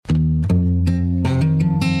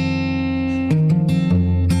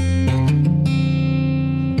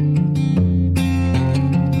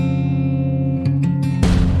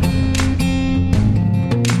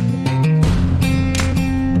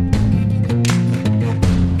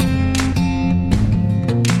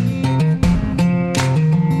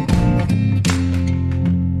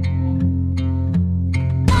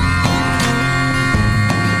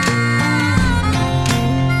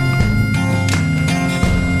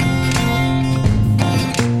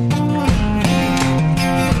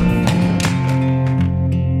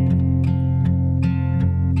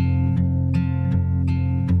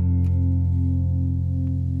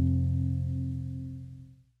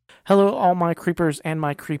all my creepers and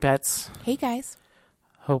my creepettes. Hey, guys.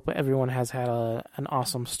 Hope everyone has had an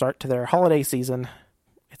awesome start to their holiday season.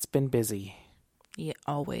 It's been busy. Yeah,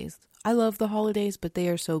 always. I love the holidays, but they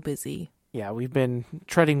are so busy. Yeah, we've been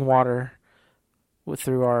treading water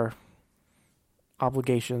through our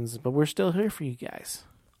obligations, but we're still here for you guys.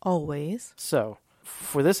 Always. So,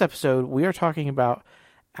 for this episode, we are talking about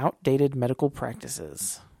outdated medical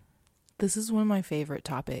practices. This is one of my favorite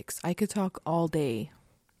topics. I could talk all day.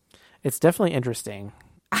 It's definitely interesting.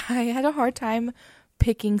 I had a hard time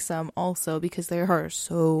picking some also because there are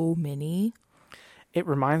so many. It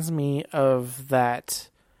reminds me of that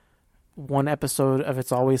one episode of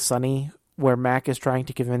It's Always Sunny where Mac is trying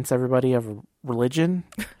to convince everybody of religion.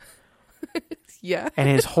 Yeah. And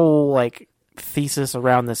his whole thesis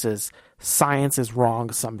around this is science is wrong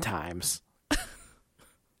sometimes.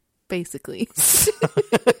 Basically.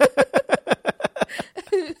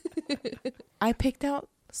 I picked out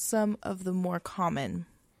some of the more common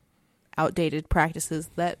outdated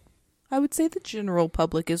practices that I would say the general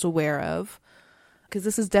public is aware of. Because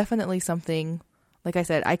this is definitely something, like I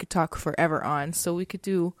said, I could talk forever on. So we could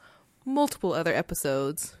do multiple other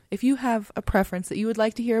episodes. If you have a preference that you would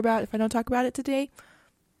like to hear about, if I don't talk about it today,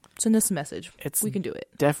 send us a message. We can do it.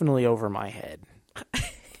 Definitely over my head.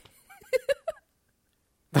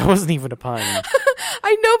 That wasn't even a pun.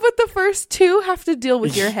 I know, but the first two have to deal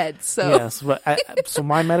with your head. So yes, but so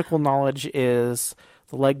my medical knowledge is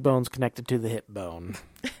the leg bone's connected to the hip bone.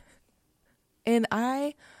 And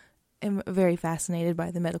I am very fascinated by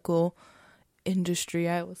the medical industry,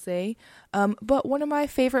 I will say. But one of my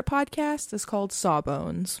favorite podcasts is called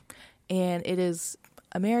Sawbones. And it is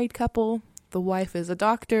a married couple. The wife is a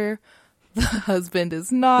doctor. The husband is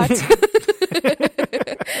not.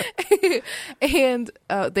 And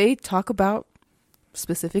they talk about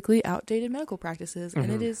specifically outdated medical practices.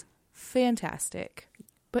 And it is fantastic.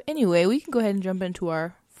 But anyway, we can go ahead and jump into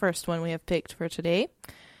our first one we have picked for today.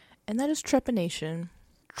 And that is trepanation.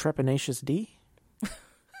 Trepanatious D?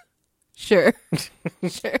 Sure.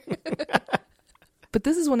 Sure. But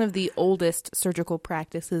this is one of the oldest surgical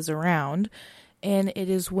practices around. And it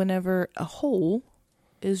is whenever a hole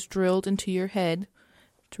is drilled into your head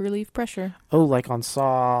to relieve pressure. Oh, like on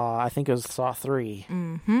Saw, I think it was Saw 3.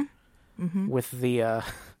 Mm-hmm. Mm-hmm. With the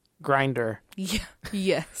grinder. Yeah.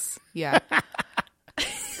 Yes. Yeah.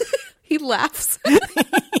 He laughs.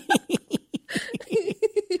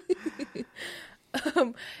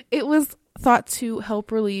 It was thought to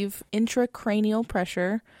help relieve intracranial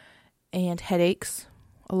pressure and headaches.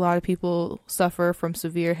 A lot of people suffer from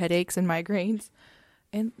severe headaches and migraines.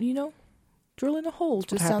 And, drilling a hole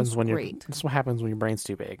just sounds great. That's what happens when your brain's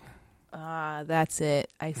too big. That's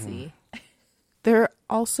it. I see. There are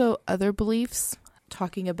also other beliefs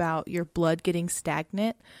talking about your blood getting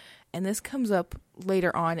stagnant. And this comes up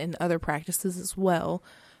later on in other practices as well.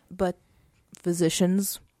 But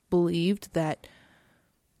physicians believed that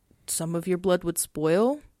some of your blood would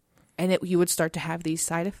spoil and you would start to have these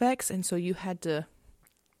side effects. And so you had to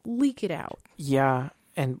leak it out. Yeah.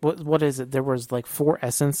 And what is it? There was 4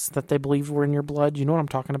 essence that they believed were in your blood. You know what I'm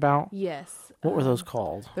talking about? Yes. What were those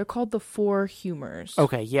called? They're called the 4 humors.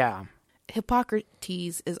 Okay, yeah.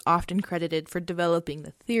 Hippocrates is often credited for developing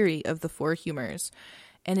the theory of the 4 humors.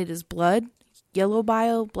 And it is blood, yellow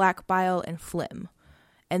bile, black bile, and phlegm.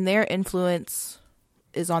 And their influence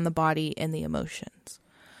is on the body and the emotions.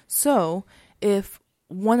 So, if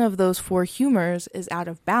one of those 4 humors is out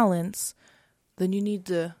of balance, then you need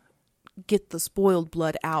to get the spoiled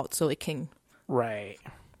blood out so it can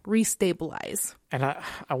restabilize. And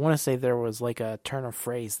I want to say there was a turn of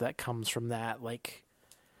phrase that comes from that, when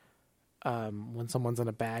someone's in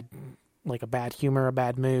a bad humor, a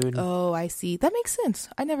bad mood. Oh, I see. That makes sense.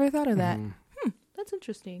 I never thought of that. That's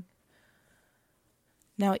interesting.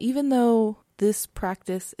 Now, even though this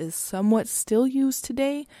practice is somewhat still used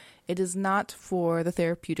today, it is not for the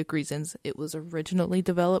therapeutic reasons it was originally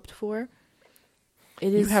developed for.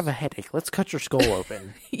 You have a headache. Let's cut your skull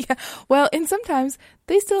open. Yeah. Well, and sometimes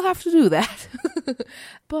they still have to do that.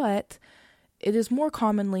 But it is more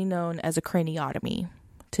commonly known as a craniotomy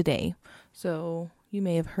today. So you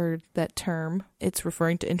may have heard that term. It's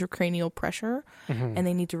referring to intracranial pressure, and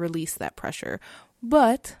they need to release that pressure.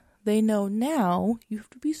 But they know now you have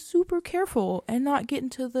to be super careful and not get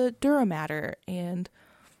into the dura mater and,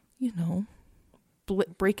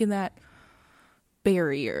 breaking that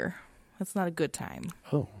barrier. That's not a good time.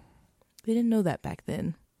 Oh. They didn't know that back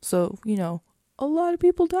then. So, a lot of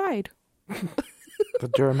people died. The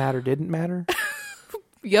dura mater didn't matter?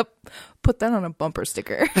 Yep. Put that on a bumper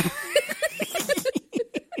sticker.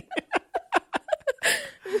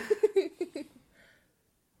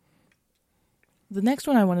 The next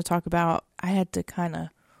one I want to talk about, I had to kind of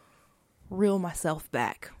reel myself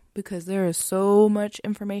back because there is so much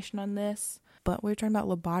information on this. But we're talking about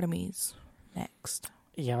lobotomies next.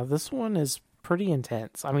 Yeah, this one is pretty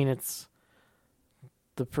intense. I mean, it's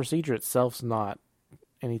the procedure itself's not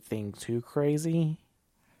anything too crazy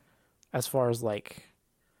as far as like.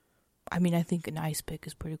 I mean, I think an ice pick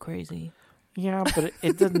is pretty crazy. Yeah, but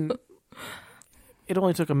it didn't. It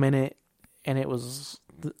only took a minute, and it was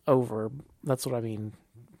over. That's what I mean.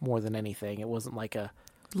 More than anything, it wasn't like a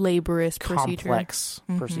laborious procedure. Complex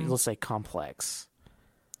procedure. Let's say complex.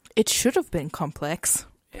 It should have been complex.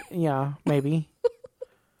 Yeah, maybe.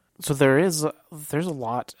 So there's a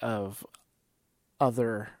lot of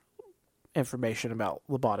other information about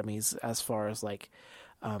lobotomies as far as like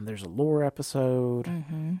there's a lore episode.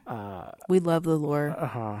 We love the lore.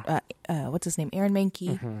 What's his name? Aaron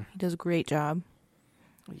Mahnke. He does a great job.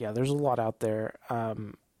 Yeah, there's a lot out there.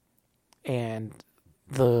 And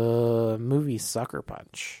the movie Sucker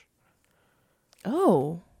Punch.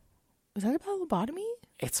 Oh, is that about lobotomy?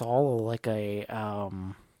 It's all like a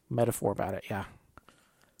metaphor about it, yeah.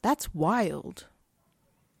 That's wild.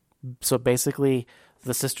 So basically,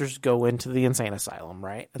 the sisters go into the insane asylum,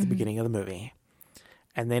 right? At the beginning of the movie.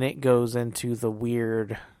 And then it goes into the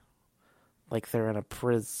weird, like they're in a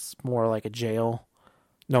prison, more like a jail.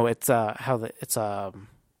 No, it's it's a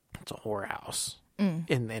whorehouse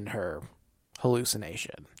in her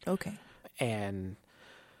hallucination. Okay. And,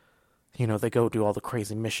 you know, they go do all the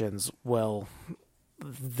crazy missions. Well,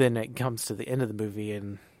 then it comes to the end of the movie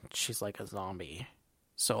and she's like a zombie.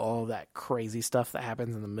 So all of that crazy stuff that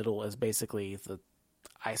happens in the middle is basically the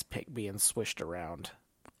ice pick being swished around.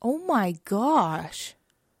 Oh my gosh.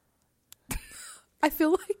 I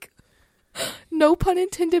feel like, no pun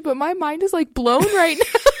intended, but my mind is like blown right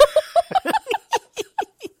now.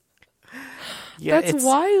 Yeah, that's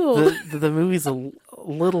wild. The movie's a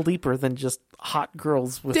little deeper than just hot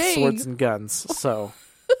girls with swords and guns. So,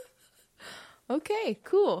 okay,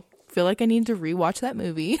 cool. Feel like I need to rewatch that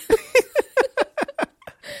movie.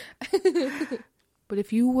 But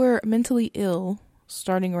if you were mentally ill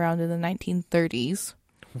starting around in the 1930s,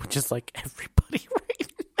 which is like everybody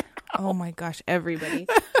right now. Oh my gosh, everybody.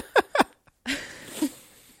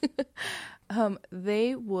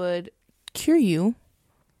 They would cure you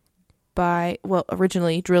by, well,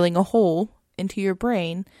 originally drilling a hole into your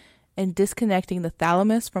brain and disconnecting the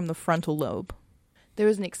thalamus from the frontal lobe. There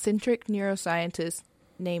was an eccentric neuroscientist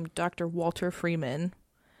named Dr. Walter Freeman,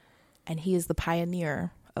 and he is the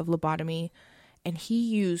pioneer of lobotomy, and he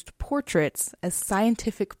used portraits as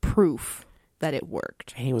scientific proof that it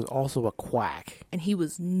worked. And he was also a quack. And he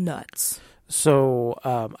was nuts. So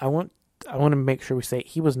I want to make sure we say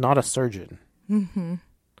he was not a surgeon. Mm-hmm.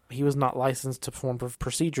 He was not licensed to perform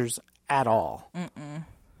procedures at all. Mm-mm.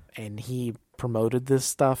 And he promoted this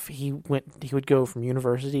stuff. He would go from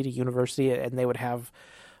university to university, and they would have.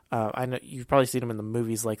 I know you've probably seen him in the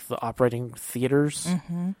movies, like the operating theaters.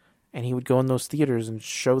 Mm-hmm. And he would go in those theaters and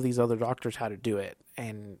show these other doctors how to do it.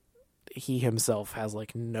 And he himself has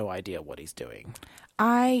like no idea what he's doing.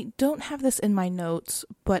 I don't have this in my notes,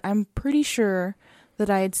 but I'm pretty sure that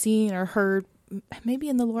I had seen or heard, maybe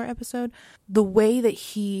in the lore episode, the way that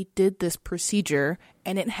he did this procedure,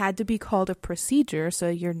 and it had to be called a procedure so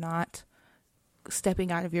you're not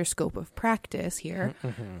stepping out of your scope of practice here.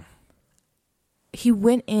 Mm-hmm. He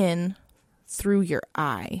went in through your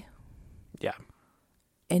eye. Yeah.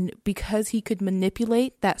 And because he could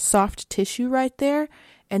manipulate that soft tissue right there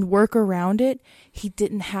and work around it, he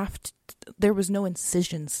didn't have to, there was no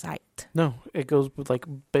incision site. No, it goes like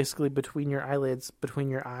basically between your eyelids, between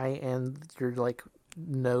your eye and your like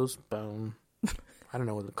nose bone. I don't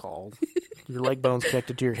know what it's called. Your leg bone's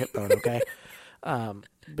connected to your hip bone, okay?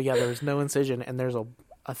 But yeah, there's no incision, and there's a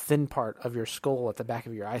thin part of your skull at the back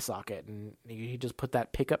of your eye socket, and you just put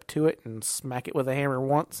that pick up to it and smack it with a hammer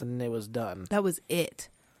once, and it was done. That was it.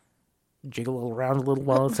 Jiggle it around a little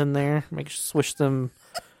while it's in there. Swish them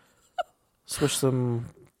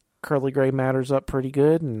curly gray matters up pretty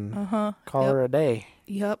good, and call her a day.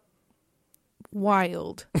 Yep.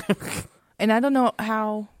 Wild. And I don't know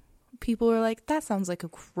how people are like, that sounds like a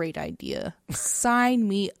great idea. Sign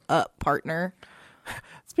me up, partner.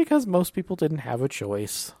 It's because most people didn't have a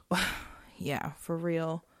choice. Yeah, for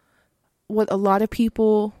real. What a lot of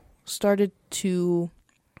people started to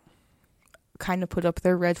kind of put up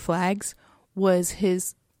their red flags was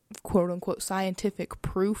his quote unquote scientific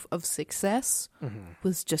proof of success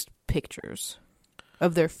was just pictures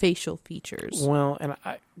of their facial features. Well, and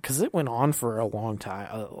because it went on for a long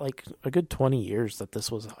time, like a good 20 years that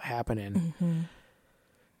this was happening. Mm-hmm.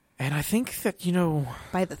 And I think that,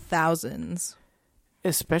 by the thousands.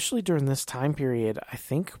 especially during this time period, I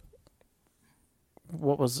think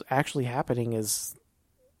what was actually happening is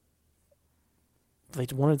they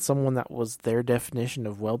wanted someone that was their definition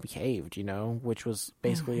of well-behaved, which was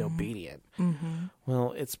basically obedient. Mm-hmm.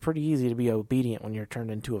 Well, it's pretty easy to be obedient when you're turned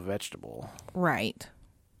into a vegetable. Right.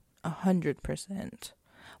 100%.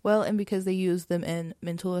 Well, and because they use them in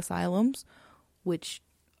mental asylums, which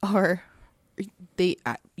they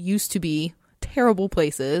used to be terrible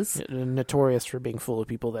places. Notorious for being full of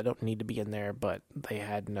people that don't need to be in there, but they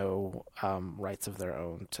had no rights of their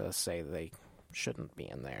own to say they shouldn't be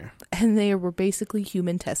in there. And they were basically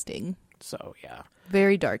human testing. So, yeah.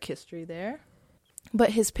 Very dark history there.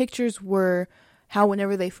 But his pictures were how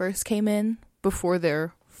whenever they first came in, before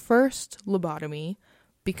their first lobotomy,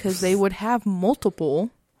 because they would have multiple,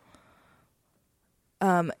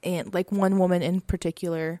 and like one woman in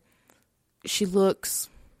particular, she looks,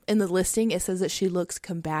 in the listing, it says that she looks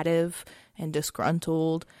combative and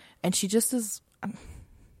disgruntled, and she just is,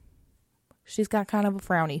 she's got kind of a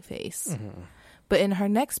frowny face. Mm-hmm. But in her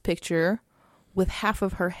next picture, with half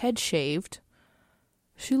of her head shaved,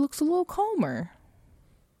 she looks a little calmer.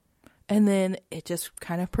 And then it just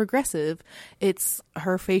kind of progressive.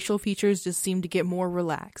 Her facial features just seem to get more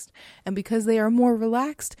relaxed. And because they are more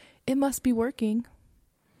relaxed, it must be working.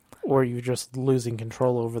 Or you're just losing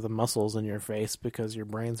control over the muscles in your face because your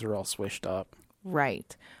brains are all swished up.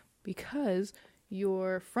 Right. Because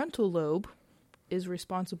your frontal lobe is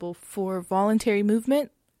responsible for voluntary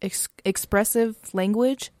movement, expressive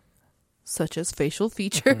language, such as facial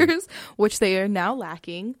features, which they are now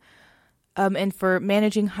lacking, and for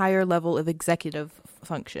managing higher level of executive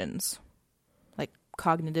functions, like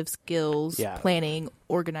cognitive skills, planning,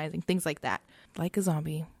 organizing, things like that. Like a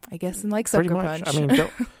zombie, I guess, and like Sucker Punch. I mean,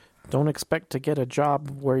 don't expect to get a job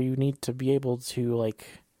where you need to be able to, like,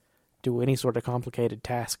 do any sort of complicated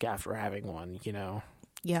task after having one,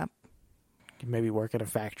 Yeah. Maybe work in a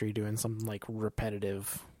factory doing some, like,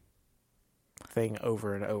 repetitive thing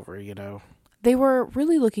over and over, They were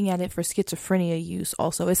really looking at it for schizophrenia use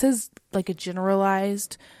also. It says like a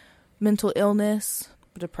generalized mental illness.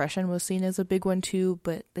 Depression was seen as a big one too,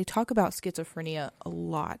 but they talk about schizophrenia a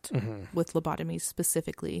lot with lobotomies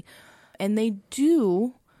specifically. And they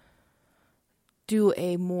do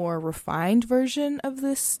a more refined version of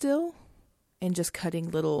this still and just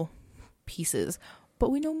cutting little pieces.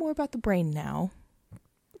 But we know more about the brain now.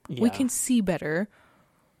 Yeah. We can see better.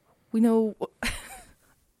 We know...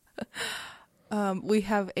 we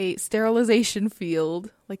have a sterilization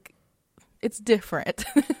field. Like, it's different.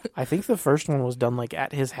 I think the first one was done, like,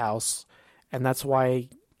 at his house, and that's why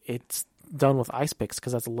it's done with ice picks,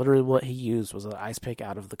 because that's literally what he used, was an ice pick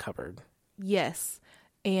out of the cupboard. Yes.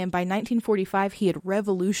 And by 1945, he had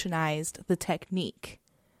revolutionized the technique.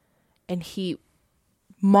 And he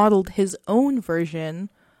modeled his own version,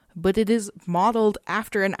 but it is modeled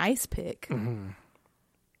after an ice pick. Mm-hmm.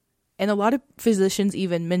 And a lot of physicians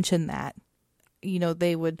even mention that.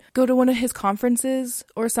 They would go to one of his conferences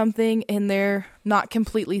or something and they're not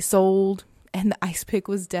completely sold. And the ice pick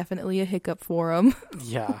was definitely a hiccup for them.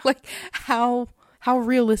 Yeah. Like, how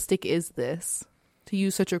realistic is this to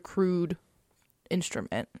use such a crude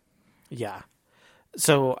instrument? Yeah.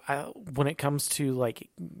 So when it comes to, like,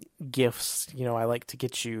 gifts, I like to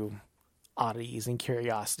get you oddities and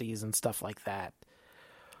curiosities and stuff like that.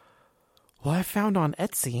 Well, I found on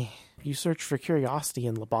Etsy, you search for curiosity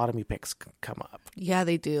and lobotomy picks come up. Yeah,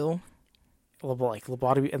 they do. Like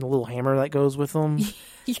lobotomy and the little hammer that goes with them.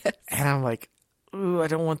 Yes. And I'm like, ooh, I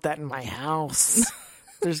don't want that in my house.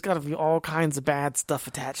 There's got to be all kinds of bad stuff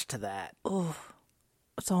attached to that. Oh,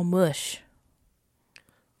 it's all mush.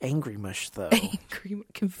 Angry mush, though. Angry,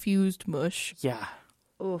 confused mush. Yeah.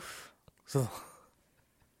 Oof. So...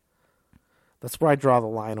 that's where I draw the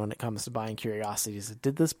line when it comes to buying curiosities.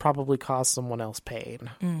 Did this probably cause someone else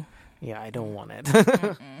pain? Yeah, I don't want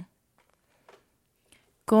it.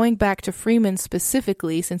 Going back to Freeman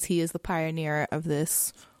specifically, since he is the pioneer of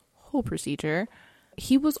this whole procedure,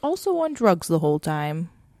 he was also on drugs the whole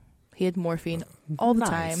time. He had morphine all the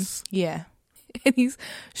time. Yeah. And he's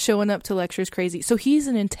showing up to lectures crazy. So he's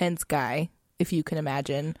an intense guy, if you can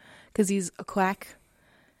imagine, because he's a quack.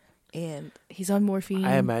 And he's on morphine.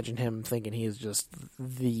 I imagine him thinking he is just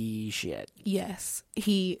the shit. Yes.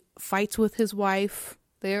 He fights with his wife.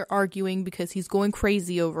 They're arguing because he's going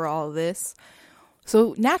crazy over all of this.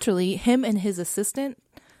 So naturally, him and his assistant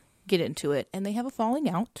get into it. And they have a falling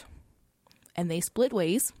out. And they split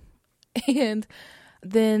ways. And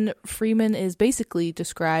then Freeman is basically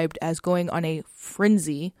described as going on a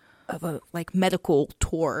frenzy of a, like, medical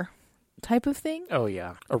tour type of thing. Oh,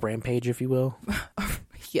 yeah. A rampage, if you will.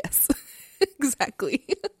 Yes, exactly.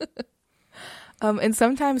 And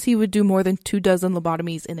sometimes he would do more than 24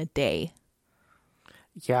 lobotomies in a day.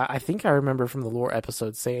 Yeah, I think I remember from the lore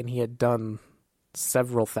episode saying he had done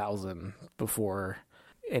several thousand before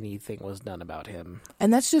anything was done about him.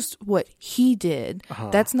 And that's just what he did.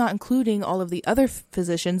 That's not including all of the other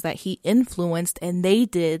physicians that he influenced, and they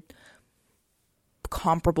did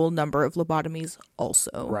comparable number of lobotomies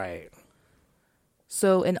also. Right.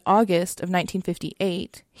 So in August of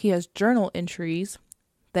 1958, he has journal entries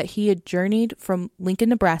that he had journeyed from Lincoln,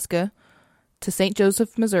 Nebraska to St.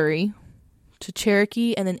 Joseph, Missouri, to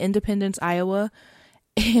Cherokee and then Independence, Iowa,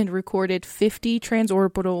 and recorded 50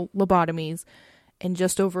 transorbital lobotomies in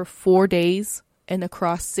just over 4 days and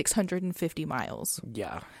across 650 miles.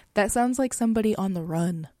 Yeah. That sounds like somebody on the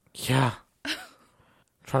run. Yeah.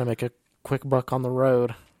 Trying to make a quick buck on the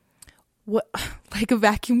road. What, like a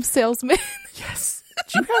vacuum salesman? Yes.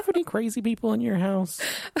 Do you have any crazy people in your house?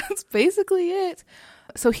 That's basically it.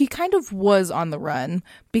 So he kind of was on the run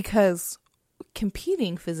because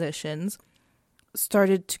competing physicians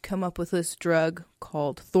started to come up with this drug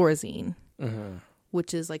called Thorazine,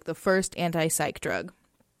 which is like the first anti-psych drug.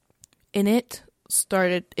 And it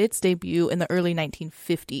started its debut in the early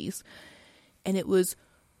 1950s. And it was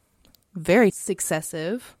very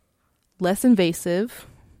successive, less invasive,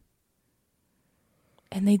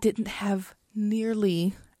 and they didn't have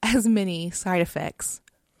nearly as many side effects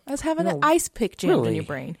as having an ice pick jammed in your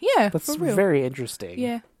brain. Yeah, that's for real. Very interesting.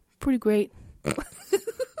 Yeah, pretty great.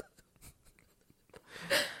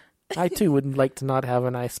 I too would like to not have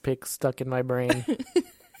an ice pick stuck in my brain.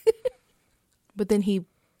 But then he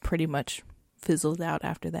pretty much fizzled out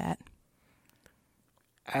after that.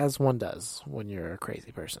 As one does when you're a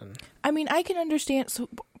crazy person. I mean, I can understand. So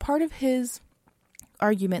part of his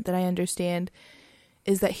argument that I understand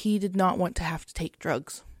is that he did not want to have to take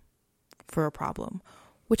drugs for a problem,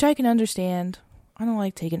 which I can understand. I don't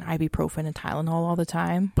like taking ibuprofen and Tylenol all the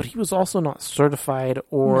time. But he was also not certified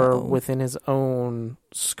or within his own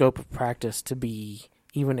scope of practice to be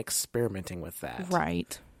even experimenting with that.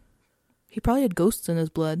 Right. He probably had ghosts in his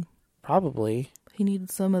blood. Probably. He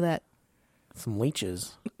needed some of that. Some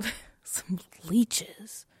leeches. Some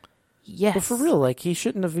leeches. Yes. But for real, like, he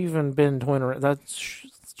shouldn't have even been toying around. That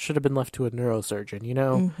should have been left to a neurosurgeon, you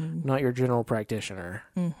know? Not your general practitioner.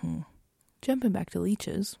 Jumping back to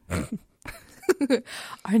leeches.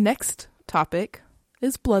 Our next topic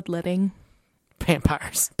is bloodletting.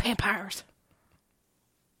 Vampires. Vampires.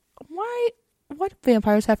 Why do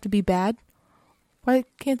vampires have to be bad? Why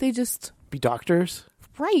can't they just be doctors?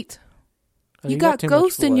 Right. Oh, you got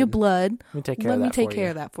ghost in your blood. Let me take care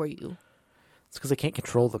of that for you. It's because they can't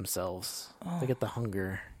control themselves. They get the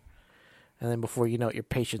hunger. And then before you know it, your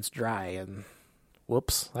patient's dry and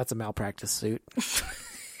whoops, that's a malpractice suit.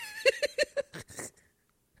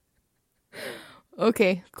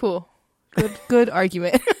 Okay, cool. Good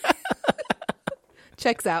argument.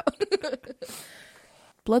 Checks out.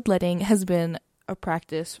 Bloodletting has been a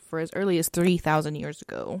practice for as early as 3,000 years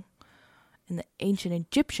ago. And the ancient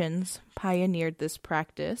Egyptians pioneered this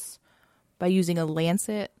practice by using a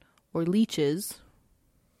lancet or leeches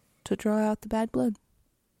to draw out the bad blood.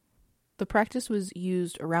 The practice was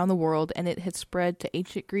used around the world, and it had spread to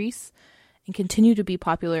ancient Greece and continued to be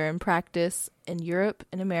popular in practice in Europe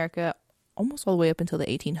and America almost all the way up until the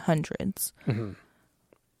 1800s.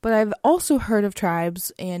 But I've also heard of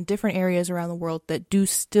tribes and different areas around the world that do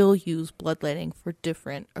still use bloodletting for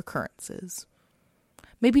different occurrences.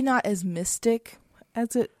 Maybe not as mystic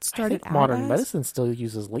as it started out modern as. medicine still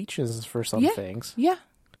uses leeches for some things. Yeah.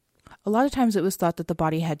 A lot of times it was thought that the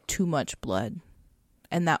body had too much blood,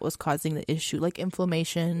 and that was causing the issue, like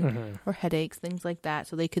inflammation or headaches, things like that.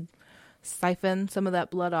 So they could siphon some of that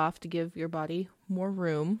blood off to give your body more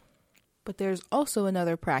room. But there's also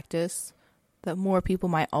another practice that more people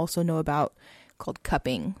might also know about called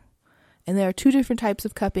cupping. And there are two different types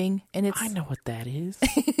of cupping, and it's... I know what that is.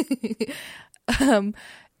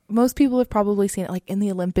 Most people have probably seen it like in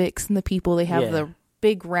the Olympics, and the people, they have the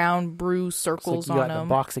big round bruise circles on them. You got them. a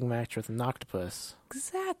boxing match with an octopus.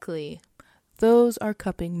 Exactly. Those are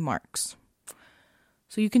cupping marks.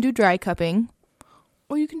 So you can do dry cupping,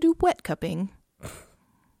 or you can do wet cupping,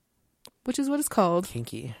 which is what it's called.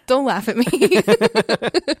 Kinky. Don't laugh at me.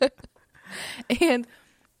 And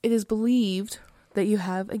it is believed that you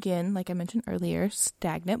have, again, like I mentioned earlier,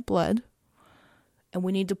 stagnant blood, and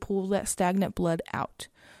we need to pull that stagnant blood out.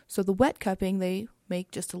 So the wet cupping, they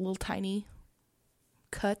make just a little tiny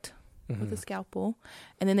cut with a scalpel,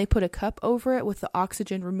 and then they put a cup over it with the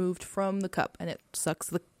oxygen removed from the cup, and it sucks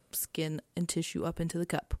the skin and tissue up into the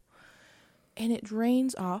cup, and it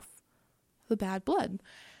drains off the bad blood.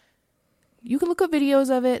 You can look up videos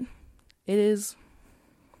of it.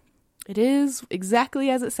 It It is exactly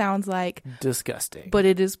as it sounds like. Disgusting. But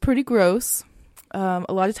it is pretty gross. A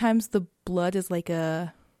lot of times the blood is like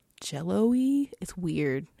a jello-y. It's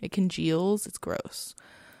weird. It congeals. It's gross.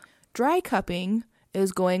 Dry cupping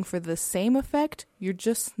is going for the same effect. You're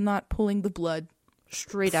just not pulling the blood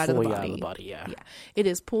straight out of the body. Out of the body, yeah. It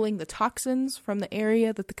is pulling the toxins from the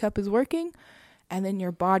area that the cup is working, and then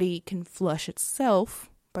your body can flush itself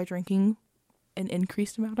by drinking an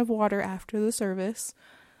increased amount of water after the service,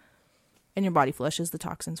 and your body flushes the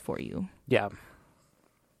toxins for you. Yeah.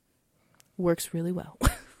 Works really well.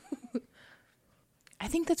 I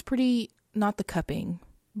think that's pretty, not the cupping,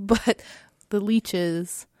 but the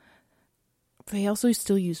leeches, they also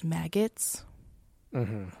still use maggots.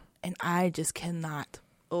 Mm-hmm. And I just cannot.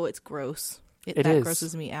 Oh, it's gross. That is.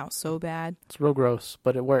 Grosses me out so bad. It's real gross,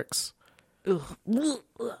 but it works. Ugh.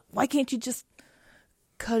 Why can't you just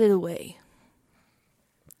cut it away?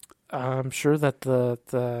 I'm sure that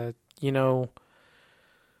the you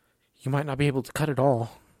might not be able to cut it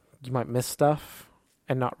all. You might miss stuff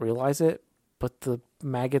and not realize it, but the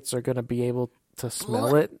maggots are going to be able to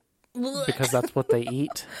smell it because that's what they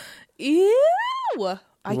eat. Ew!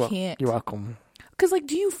 I can't. You're welcome. Because,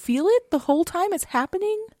 do you feel it the whole time it's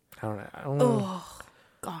happening? I don't know. Oh,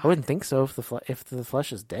 God. I wouldn't think so if the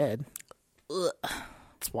flesh is dead. Ugh.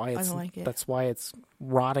 That's why I don't like it. That's why it's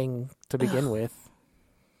rotting to begin with.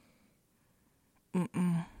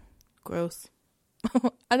 Gross.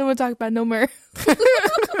 I don't want to talk about it no more.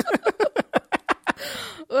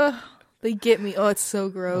 They get me. Oh, it's so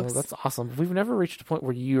gross. Oh, that's awesome. We've never reached a point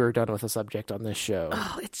where you are done with a subject on this show.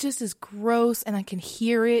 Oh, it's just as gross, and I can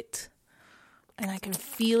hear it, and I can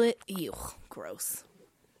feel it. Ew, gross.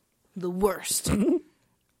 The worst. I'm going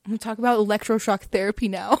to talk about electroshock therapy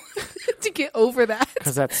now to get over that.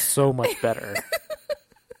 Because that's so much better.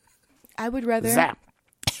 I would rather... Zap.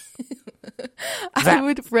 I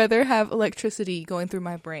would rather have electricity going through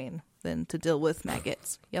my brain than to deal with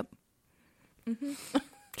maggots. Yep. Mm-hmm.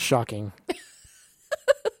 Shocking.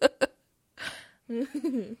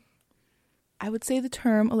 I would say the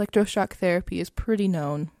term electroshock therapy is pretty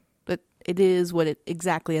known, but it is what it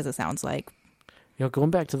exactly as it sounds like.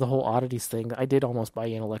 Going back to the whole oddities thing, I did almost buy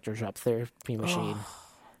an electroshock therapy machine. Oh,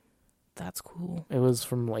 that's cool. It was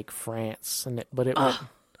from France, but it went.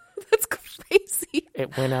 That's crazy.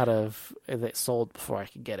 It went out of it sold before I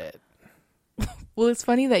could get it. Well, it's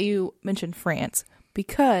funny that you mentioned France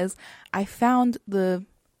because I found the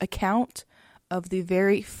account of the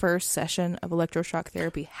very first session of electroshock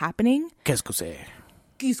therapy happening. Qu'est-ce que c'est?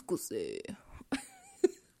 Qu'est-ce que c'est?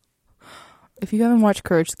 If you haven't watched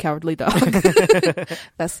Courage the Cowardly Dog,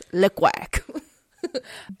 that's Le Quack.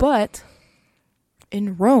 But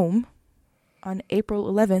in Rome, on April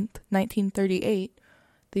 11th, 1938,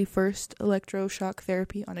 the first electroshock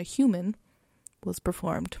therapy on a human was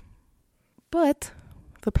performed. But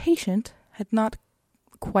the patient had not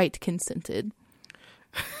quite consented.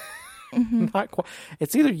 Mm-hmm. Not quite.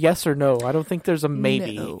 It's either yes or no. I don't think there's a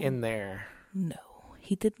maybe in there. No,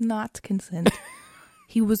 he did not consent.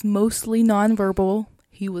 He was mostly nonverbal.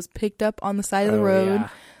 He was picked up on the side of the road. Yeah.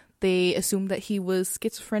 They assumed that he was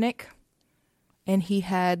schizophrenic. And he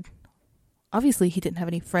had... Obviously, he didn't have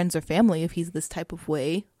any friends or family if he's this type of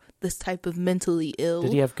way. This type of mentally ill.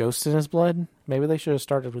 Did he have ghosts in his blood? Maybe they should have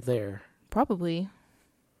started with there. Probably.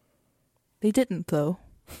 They didn't, though.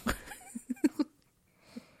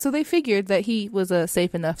 So they figured that he was a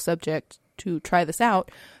safe enough subject to try this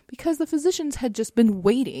out because the physicians had just been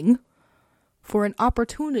waiting for an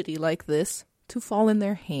opportunity like this to fall in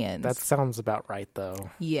their hands. That sounds about right,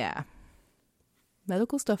 though. Yeah.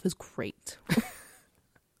 Medical stuff is great.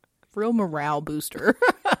 Real morale booster.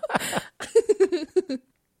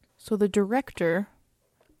 So the director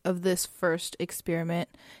of this first experiment,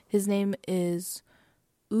 his name is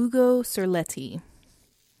Ugo Cerletti.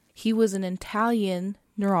 He was an Italian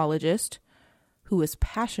neurologist who was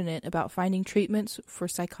passionate about finding treatments for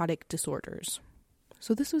psychotic disorders.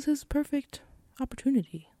 So this was his perfect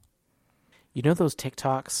opportunity. You know those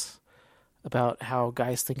TikToks about how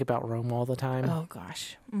guys think about Rome all the time? Oh,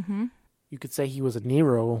 gosh. Mm-hmm. You could say he was a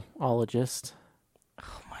neurologist.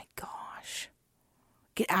 Oh, my gosh.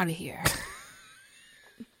 Get out of here.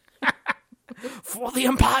 For the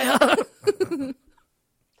Empire!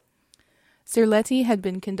 Cerletti had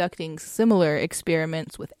been conducting similar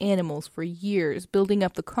experiments with animals for years, building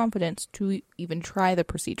up the confidence to even try the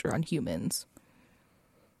procedure on humans.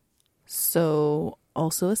 So,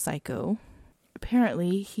 also a psycho.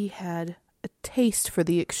 Apparently, he had a taste for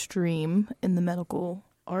the extreme in the medical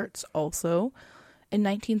arts also. In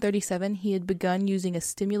 1937, he had begun using a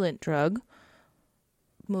stimulant drug,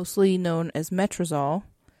 mostly known as Metrazol,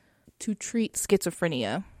 to treat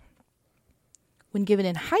schizophrenia. When given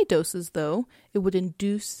in high doses, though, it would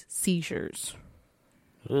induce seizures.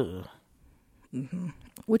 Ugh.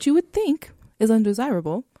 Which you would think is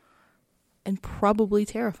undesirable and probably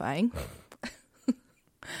terrifying.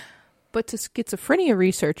 But to schizophrenia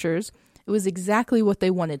researchers, it was exactly what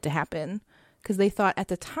they wanted to happen, because they thought at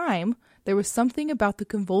the time there was something about the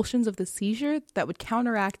convulsions of the seizure that would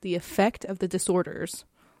counteract the effect of the disorders,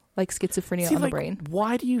 like schizophrenia on the brain.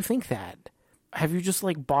 Why do you think that? Have you just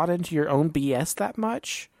bought into your own BS that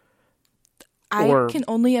much? I can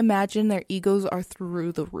only imagine their egos are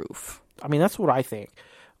through the roof. I mean, that's what I think.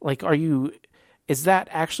 Is that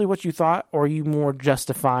actually what you thought, or are you more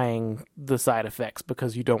justifying the side effects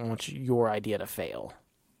because you don't want your idea to fail?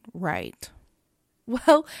 Right.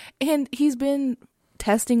 Well, and he's been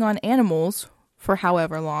testing on animals for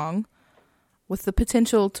however long, with the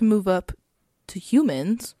potential to move up to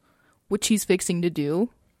humans, which he's fixing to do.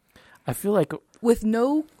 I feel like... With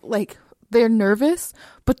no, they're nervous,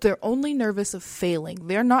 but they're only nervous of failing.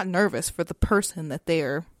 They're not nervous for the person that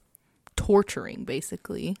they're torturing,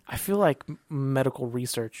 basically. I feel like medical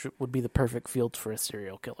research would be the perfect field for a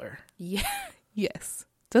serial killer. Yeah. Yes.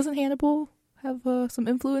 Doesn't Hannibal have some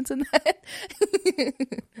influence in that?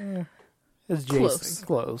 It's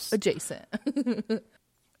close. Adjacent.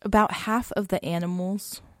 About half of the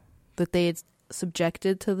animals that they had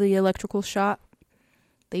subjected to the electrical shock,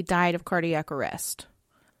 they died of cardiac arrest.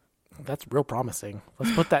 That's real promising.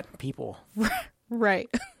 Let's put that in people. Right.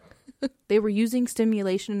 They were using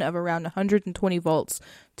stimulation of around 120 volts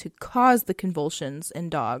to cause the convulsions in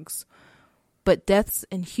dogs, but deaths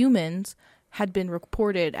in humans had been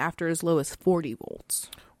reported after as low as 40 volts.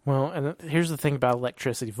 Well, and here's the thing about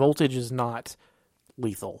electricity. Voltage is not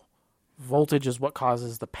lethal. Voltage is what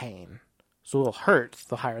causes the pain. So it'll hurt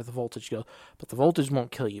the higher the voltage goes, but the voltage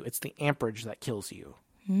won't kill you. It's the amperage that kills you.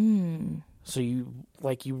 So you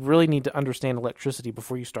really need to understand electricity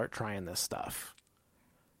before you start trying this stuff.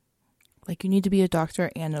 You need to be a doctor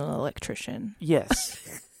and an electrician.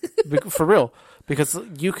 Yes. For real. Because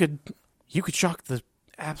you could shock the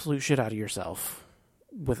absolute shit out of yourself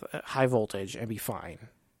with high voltage and be fine.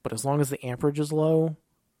 But as long as the amperage is low,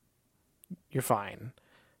 you're fine.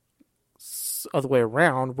 Other way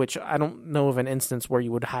around, which I don't know of an instance where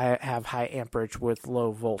you would have high amperage with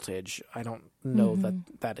low voltage. I don't know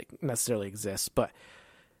that it necessarily exists, but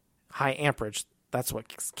high amperage, that's what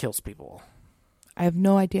kills people. I have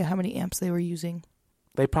no idea how many amps they were using.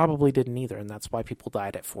 They probably didn't either, and that's why people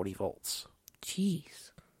died at 40 volts.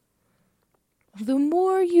 Jeez. The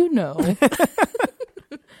more you know.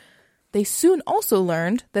 They soon also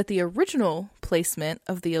learned that the original placement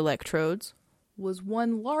of the electrodes was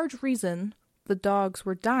one large reason the dogs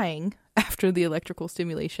were dying after the electrical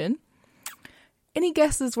stimulation. Any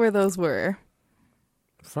guesses where those were?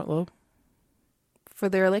 Front lobe? For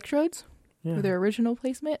their electrodes? Yeah. For their original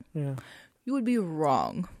placement? Yeah. You would be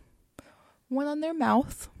wrong. One on their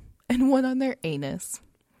mouth and one on their anus.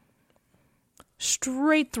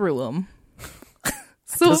 Straight through them.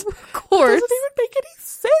 So, of course. It doesn't even make any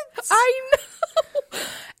sense. I know.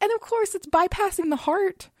 And of course, it's bypassing the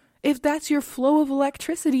heart. If that's your flow of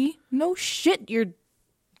electricity, no shit, you're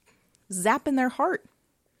zapping their heart.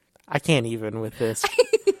 I can't even with this.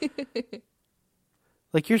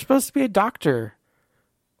 You're supposed to be a doctor,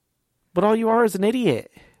 but all you are is an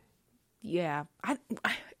idiot. Yeah.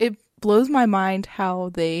 It blows my mind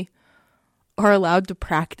how they are allowed to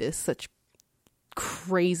practice such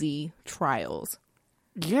crazy trials.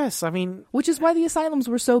 Yes, I mean... Which is why the asylums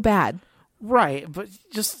were so bad. Right, but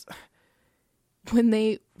just... When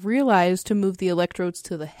they realized to move the electrodes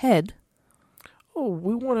to the head... Oh,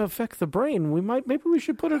 we want to affect the brain. Maybe we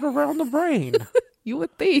should put it around the brain. You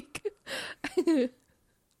would think.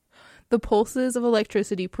 The pulses of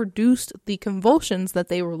electricity produced the convulsions that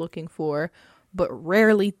they were looking for, but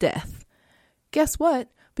rarely death. Guess what?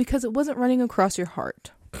 Because it wasn't running across your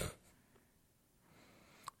heart.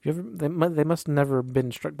 They must have never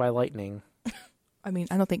been struck by lightning. I mean,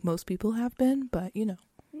 I don't think most people have been, but you know.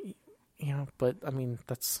 Yeah, but I mean,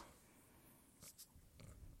 that's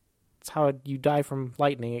how you die from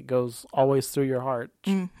lightning. It goes always through your heart.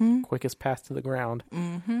 Mm-hmm. Quickest path to the ground.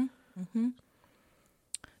 Mm-hmm. Mm-hmm.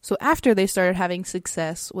 So after they started having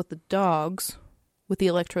success with the dogs, with the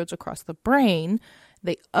electrodes across the brain,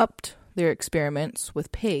 they upped their experiments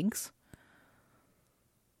with pigs.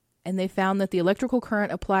 And they found that the electrical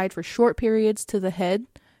current applied for short periods to the head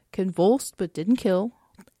convulsed but didn't kill,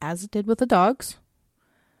 as it did with the dogs.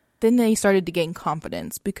 Then they started to gain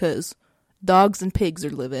confidence because dogs and pigs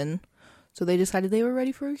are living. So they decided they were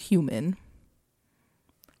ready for a human.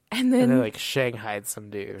 And then they shanghaied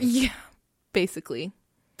some dude. Yeah, basically.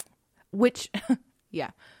 Which,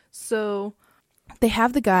 yeah. So They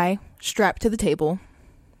have the guy strapped to the table.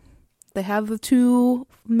 They have the 2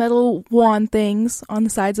 metal wand things on the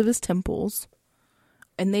sides of his temples.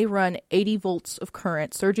 And they run 80 volts of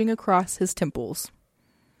current surging across his temples.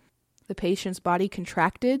 The patient's body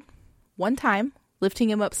contracted 1 time, lifting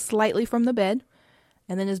him up slightly from the bed,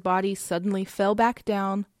 and then his body suddenly fell back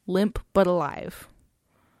down, limp but alive.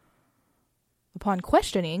 Upon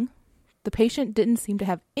questioning, the patient didn't seem to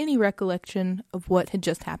have any recollection of what had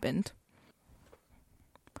just happened.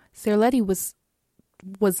 Serletti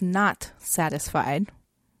was not satisfied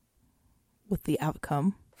with the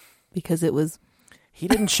outcome because it was... He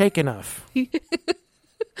didn't shake enough.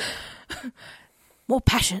 More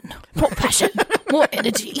passion, more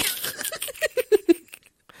energy.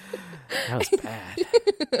 That was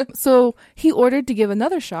bad. So he ordered to give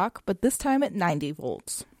another shock, but this time at 90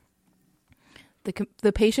 volts.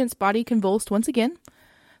 The patient's body convulsed once again,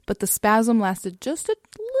 but the spasm lasted just a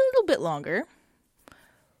little bit longer.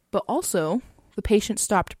 But also, the patient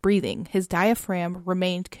stopped breathing. His diaphragm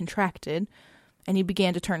remained contracted, and he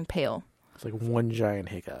began to turn pale. It's like one giant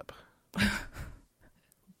hiccup.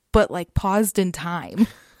 But like paused in time.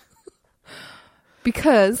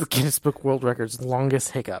 Because... The Guinness Book World Records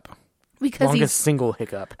longest hiccup. Because longest single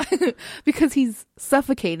hiccup. Because he's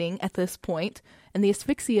suffocating at this point, and the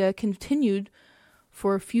asphyxia continued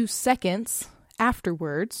for a few seconds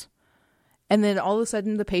afterwards. And then all of a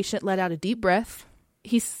sudden, the patient let out a deep breath.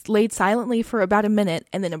 He laid silently for about a minute,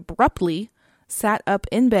 and then abruptly sat up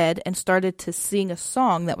in bed and started to sing a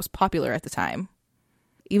song that was popular at the time.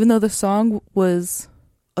 Even though the song was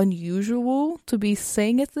unusual to be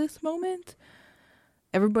sang at this moment,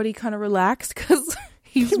 everybody kind of relaxed because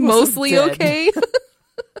he's mostly okay.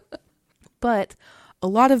 But a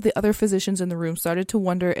lot of the other physicians in the room started to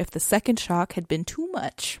wonder if the second shock had been too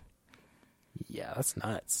much. Yeah, that's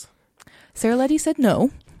nuts. Serletti said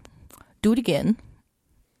no. Do it again.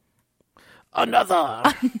 Another.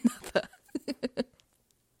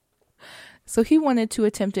 So he wanted to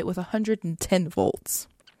attempt it with 110 volts.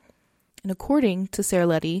 And according to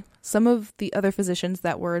Serletti, some of the other physicians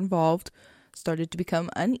that were involved started to become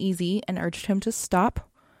uneasy and urged him to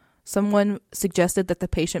stop. Someone suggested that the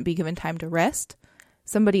patient be given time to rest.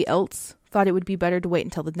 Somebody else thought it would be better to wait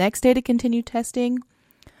until the next day to continue testing.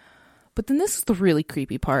 But then this is the really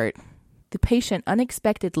creepy part. The patient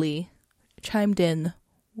unexpectedly chimed in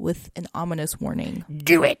with an ominous warning.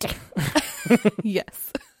 Do it.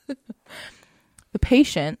 Yes. The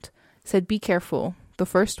patient said, "Be careful. The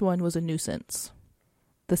first one was a nuisance.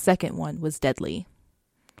 The second one was deadly."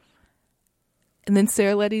 And then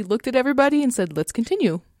Serletti looked at everybody and said, "Let's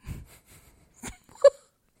continue."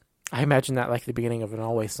 I imagine that like the beginning of an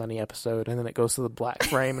Always Sunny episode, and then it goes to the black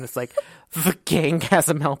frame, and it's like, the gang has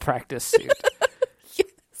a malpractice suit.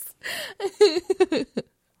 Yes.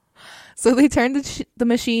 So they turned the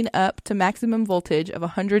machine up to maximum voltage of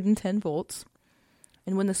 110 volts.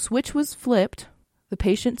 And when the switch was flipped, the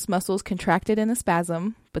patient's muscles contracted in a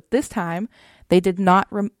spasm, but this time they did not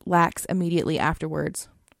relax immediately afterwards.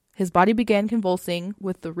 His body began convulsing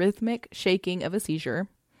with the rhythmic shaking of a seizure.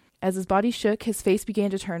 As his body shook, his face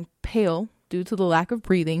began to turn pale due to the lack of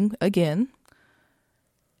breathing again.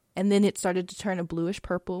 And then it started to turn a bluish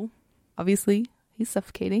purple. Obviously, he's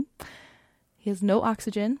suffocating. He has no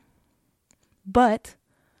oxygen, but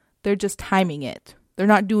they're just timing it. They're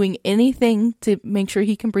not doing anything to make sure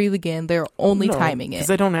he can breathe again. They're only timing it. Because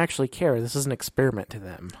they don't actually care. This is an experiment to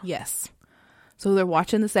them. Yes. So they're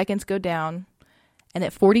watching the seconds go down. And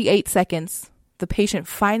at 48 seconds, the patient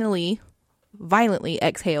finally violently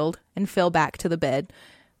exhaled and fell back to the bed,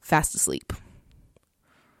 fast asleep.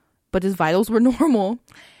 But his vitals were normal.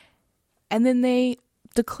 And then they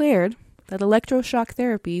declared that electroshock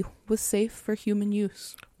therapy was safe for human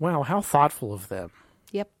use. Wow, how thoughtful of them.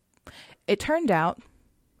 Yep. It turned out,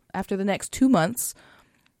 after the next 2 months,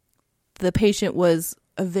 the patient was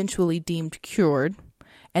eventually deemed cured.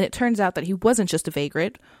 And it turns out that he wasn't just a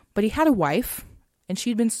vagrant, but he had a wife, and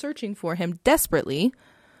she'd been searching for him desperately,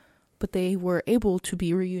 but they were able to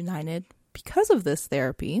be reunited because of this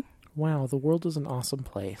therapy. Wow, the world is an awesome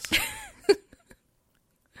place.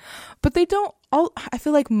 But they don't all, I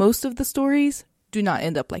feel like most of the stories do not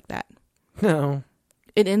end up like that. No.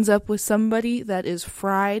 It ends up with somebody that is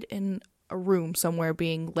fried in a room somewhere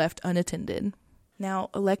being left unattended. Now,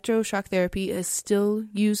 electroshock therapy is still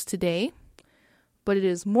used today, but it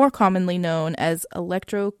is more commonly known as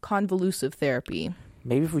electroconvulsive therapy.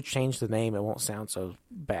 Maybe if we change the name, it won't sound so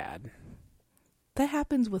bad. That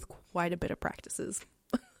happens with quite a bit of practices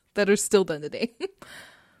that are still done today.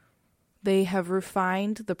 They have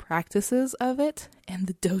refined the practices of it and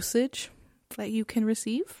the dosage that you can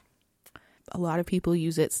receive. A lot of people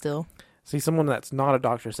use it still. See, someone that's not a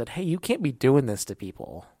doctor said, hey, you can't be doing this to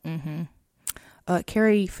people.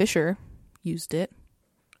 Carrie Fisher used it.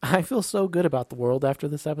 I feel so good about the world after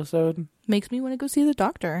this episode. Makes me want to go see the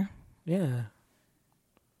doctor. Yeah.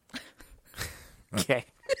 Okay.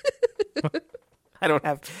 I don't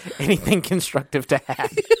have anything constructive to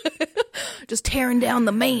add. Just tearing down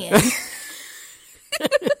the man.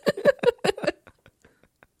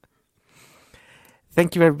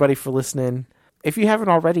 Thank you, everybody, for listening. If you haven't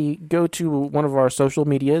already, go to one of our social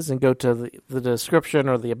medias and go to the description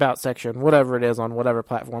or the About section, whatever it is on whatever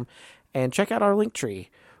platform, and check out our link tree,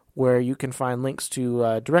 where you can find links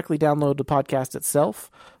to directly download the podcast itself,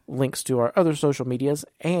 links to our other social medias,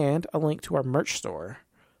 and a link to our merch store.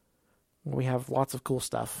 We have lots of cool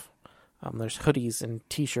stuff. There's hoodies and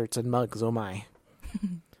t-shirts and mugs, oh my.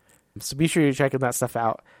 So be sure you're checking that stuff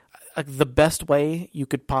out. The best way you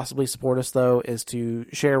could possibly support us, though, is to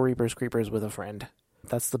share Reapers Creepers with a friend.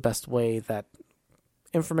 That's the best way that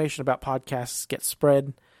information about podcasts gets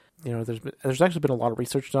spread. You know, there's actually been a lot of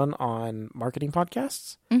research done on marketing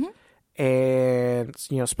podcasts. And,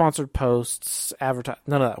 you know, sponsored posts, advertise,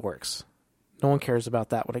 none of that works. No one cares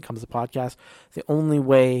about that when it comes to podcasts. The only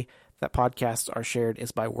way that podcasts are shared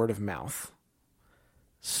is by word of mouth.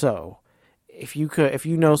 So, if you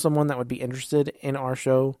know someone that would be interested in our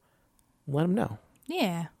show, let them know.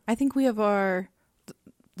 Yeah, I think we have the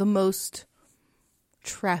most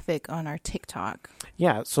traffic on our TikTok.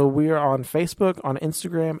 Yeah, so we are on Facebook, on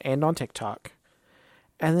Instagram, and on TikTok.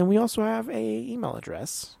 And then we also have a email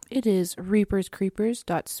address. It is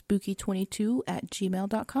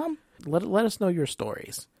reaperscreepers.spooky22@gmail.com. Let us know your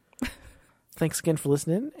stories. Thanks again for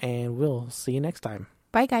listening, and we'll see you next time.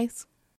 Bye, guys.